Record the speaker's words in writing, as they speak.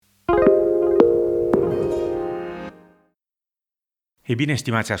Ei bine,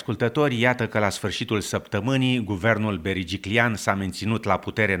 stimați ascultători, iată că la sfârșitul săptămânii, Guvernul Berijiklian s-a menținut la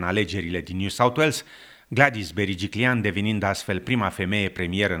putere în alegerile din New South Wales, Gladys Berejiklian devenind astfel prima femeie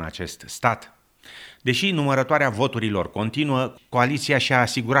premier în acest stat. Deși numărătoarea voturilor continuă, coaliția și-a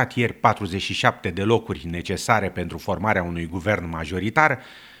asigurat ieri 47 de locuri necesare pentru formarea unui guvern majoritar,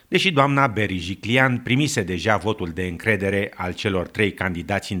 deși doamna Berijiklian primise deja votul de încredere al celor 3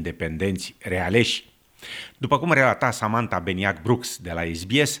 candidați independenți realeși. După cum relata Samantha Beniac-Brooks de la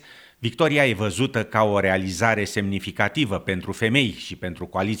SBS, victoria e văzută ca o realizare semnificativă pentru femei și pentru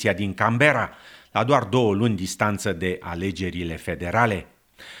coaliția din Canberra, la doar 2 luni distanță de alegerile federale.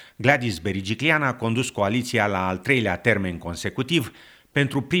 Gladys Berejiklian a condus coaliția la al 3-lea termen consecutiv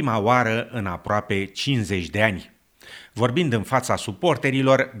pentru prima oară în aproape 50 de ani. Vorbind în fața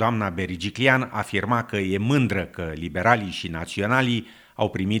suporterilor, doamna Berijiklian afirma că e mândră că liberalii și naționalii au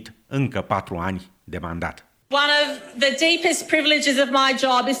primit încă 4 ani de mandat. One of the deepest privileges of my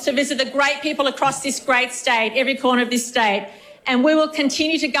job is to visit the great people across this great state, every corner of this state, and we will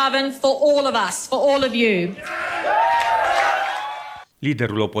continue to govern for all of us, for all of you.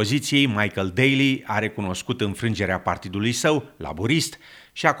 Liderul opoziției, Michael Daly, a recunoscut înfrângerea partidului său, laborist,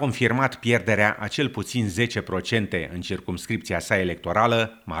 și a confirmat pierderea a cel puțin 10% în circumscripția sa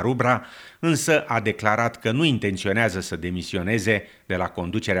electorală, Maroubra, însă a declarat că nu intenționează să demisioneze de la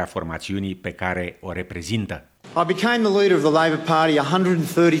conducerea formațiunii pe care o reprezintă. I became the leader of the Labor Party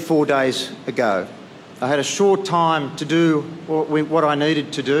 134 days ago. I had a short time to do what I needed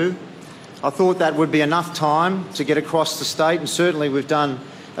to do. I thought that would be enough time to get across the state, and certainly we've done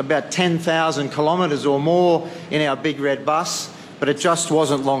about 10,000 kilometres or more in our big red bus, but it just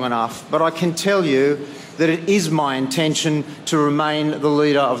wasn't long enough. But I can tell you that it is my intention to remain the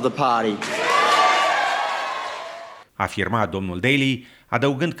leader of the party. Afirma domnul Daly,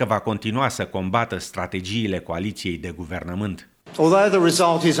 adăugând că va continua să combată strategiile coaliției de guvernământ. Although the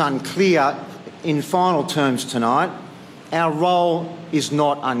result is unclear in final terms tonight, our role is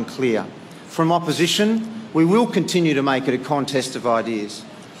not unclear. From opposition, we will continue to make it a contest of ideas.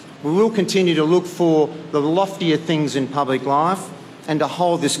 We will continue to look for the loftier things in public life and to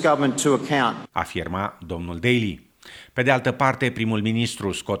hold this government to account. Afirma domnul Daly. Pe de altă parte, primul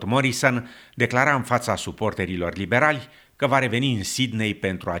ministru Scott Morrison declara în fața suporterilor liberali că va reveni în Sydney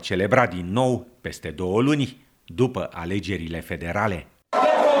pentru a celebra din nou, peste 2 luni, după alegerile federale.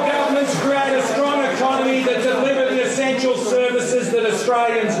 Essential services that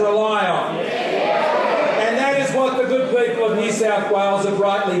Australians rely on. And that is what the good people of New South Wales have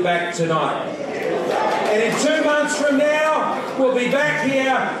rightly backed tonight. And in 2 months from now, we'll be back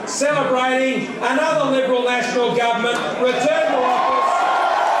here celebrating another Liberal National Government return to office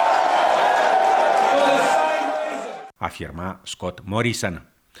for the same reason. Afirma Scott Morrison.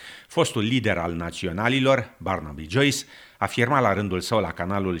 Fostul lider al naționalilor, Barnaby Joyce, afirma la rândul său la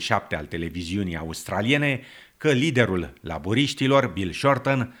canalul 7 al televiziunii australiene că liderul laburiștilor, Bill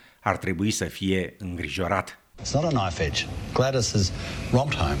Shorten, ar trebui să fie îngrijorat. It's not a knife edge. Gladys has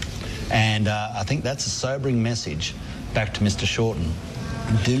romped home. And I think that's a sobering message back to Mr. Shorten.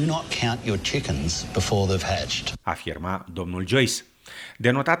 Do not count your chickens before they've hatched. Afirma domnul Joyce.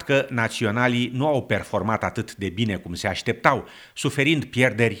 Denotat că naționalii nu au performat atât de bine cum se așteptau, suferind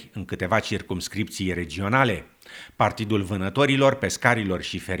pierderi în câteva circumscripții regionale. Partidul vânătorilor, pescarilor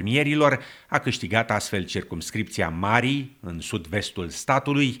și fermierilor a câștigat astfel circumscripția Marii, în sud-vestul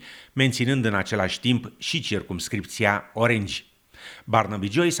statului, menținând în același timp și circumscripția Orange.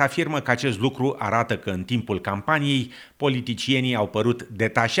 Barnaby Joyce afirmă că acest lucru arată că în timpul campaniei politicienii au părut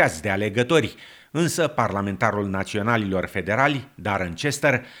detașați de alegători, însă parlamentarul naționalilor federali, Darren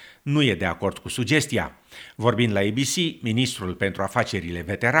Chester, nu e de acord cu sugestia. Vorbind la ABC, ministrul pentru afacerile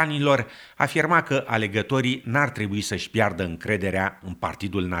veteranilor afirma că alegătorii n-ar trebui să-și piardă încrederea în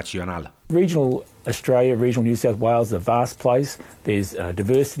Partidul Național. Regional Australia, regional New South Wales is a vast place. There's a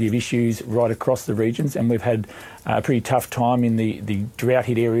diversity of issues right across the regions, and we've had a pretty tough time in the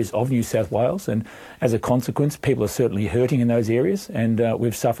drought-hit areas of New South Wales, and as a consequence, people are certainly hurting in those areas, and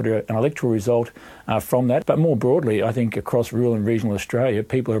we've suffered an electoral result from that. But more broadly, I think across rural and regional Australia,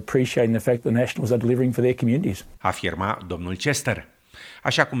 people are appreciating the fact that the Nationals are delivering for their communities. Afirma domnul Chester.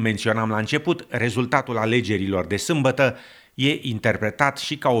 Așa cum menționam la început, rezultatul alegerilor de sâmbătă e interpretat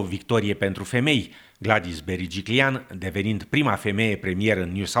și ca o victorie pentru femei, Gladys Berejiklian devenind prima femeie premier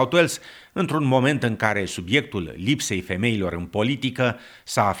în New South Wales, într-un moment în care subiectul lipsei femeilor în politică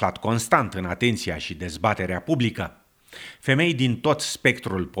s-a aflat constant în atenția și dezbaterea publică. Femei din tot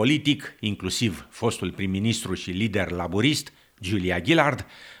spectrul politic, inclusiv fostul prim-ministru și lider laborist, Julia Gillard,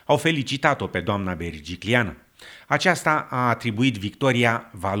 au felicitat-o pe doamna Berijiklian. Aceasta a atribuit victoria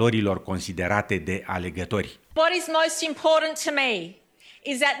valorilor considerate de alegători. What is most important to me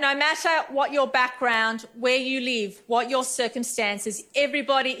is that no matter what your background, where you live, what your circumstances,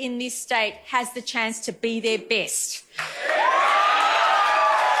 everybody in this state has the chance to be their best.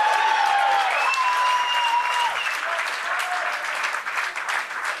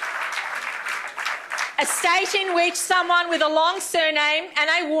 A state in which someone with a long surname and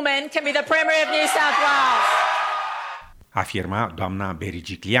a woman can be the Premier of New South Wales. Afirma doamna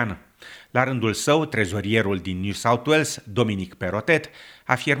Berijiklian. La rândul său, trezorierul din New South Wales, Dominic Perrottet,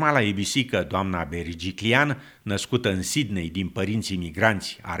 afirma la ABC că doamna Berijiklian, născută în Sydney din părinți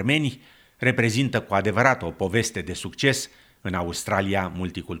imigranți armeni, reprezintă cu adevărat o poveste de succes în Australia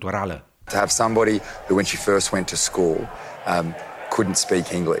multiculturală. To have somebody who, when she first went to school, couldn't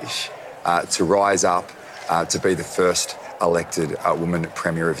speak English, to rise up, to be the first elected woman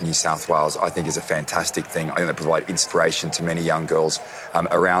Premier of New South Wales, I think is a fantastic thing. I think they provide inspiration to many young girls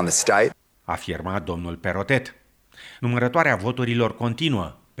around the state. Afirma domnul Perrottet. Numărătoarea voturilor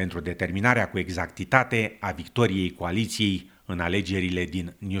continuă pentru determinarea cu exactitate a victoriei coaliției în alegerile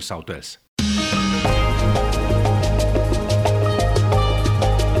din New South Wales.